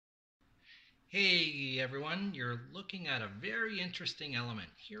Hey everyone, you're looking at a very interesting element.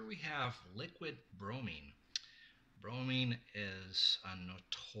 Here we have liquid bromine. Bromine is a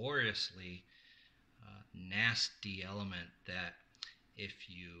notoriously nasty element that if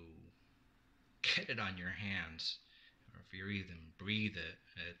you get it on your hands or if you even breathe it,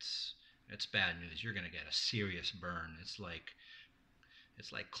 it's bad news. You're going to get a serious burn. It's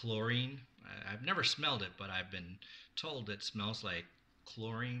like chlorine. I've never smelled it, but I've been told it smells like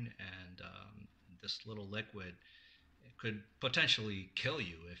chlorine, and this little liquid it could potentially kill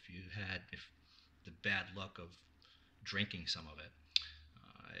you if the bad luck of drinking some of it.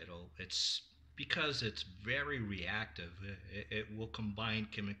 It's because it's very reactive. It will combine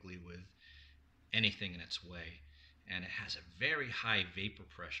chemically with anything in its way, and it has a very high vapor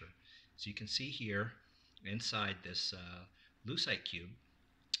pressure. So you can see here inside this lucite cube,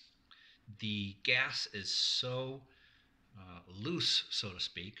 the gas is so loose, so to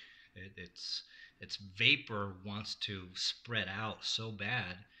speak. Its vapor wants to spread out so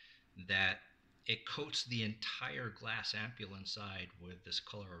bad that it coats the entire glass ampule inside with this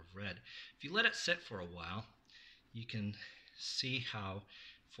color of red. If you let it sit for a while, you can see how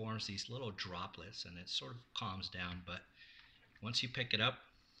it forms these little droplets and it sort of calms down. But once you pick it up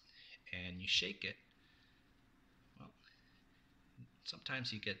and you shake it, well,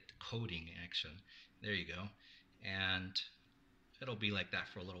 sometimes you get coating action. There you go. And it'll be like that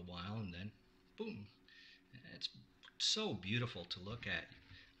for a little while, and then boom. It's so beautiful to look at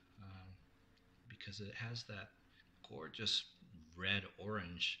because it has that gorgeous red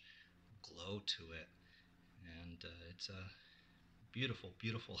orange glow to it, and it's a beautiful,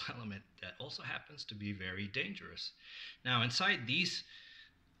 beautiful element that also happens to be very dangerous. Now, inside these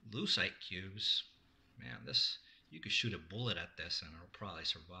lucite cubes, man, this you could shoot a bullet at this and it'll probably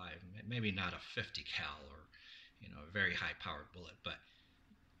survive. Maybe not a 50 cal or a very high powered bullet, but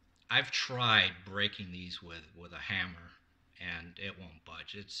I've tried breaking these with a hammer and it won't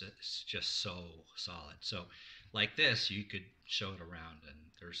budge. It's just so solid. So like this, you could show it around and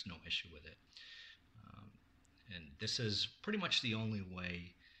there's no issue with it. Um, and this is pretty much the only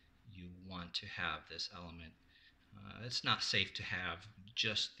way you want to have this element. It's not safe to have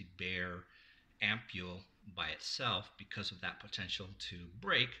just the bare ampule by itself because of that potential to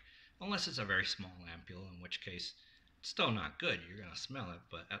break, unless it's a very small ampule, in which case it's still not good. You're going to smell it,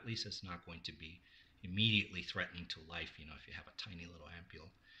 but at least it's not going to be immediately threatening to life, if you have a tiny little ampule.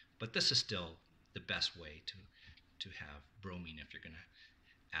 But this is still the best way to have bromine if you're going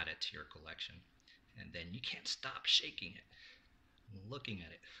to add it to your collection. And then you can't stop shaking it, looking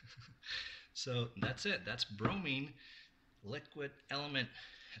at it. So that's it. That's bromine, liquid element,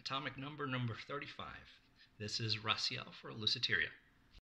 atomic number 35. This is Raciel for Luciteria.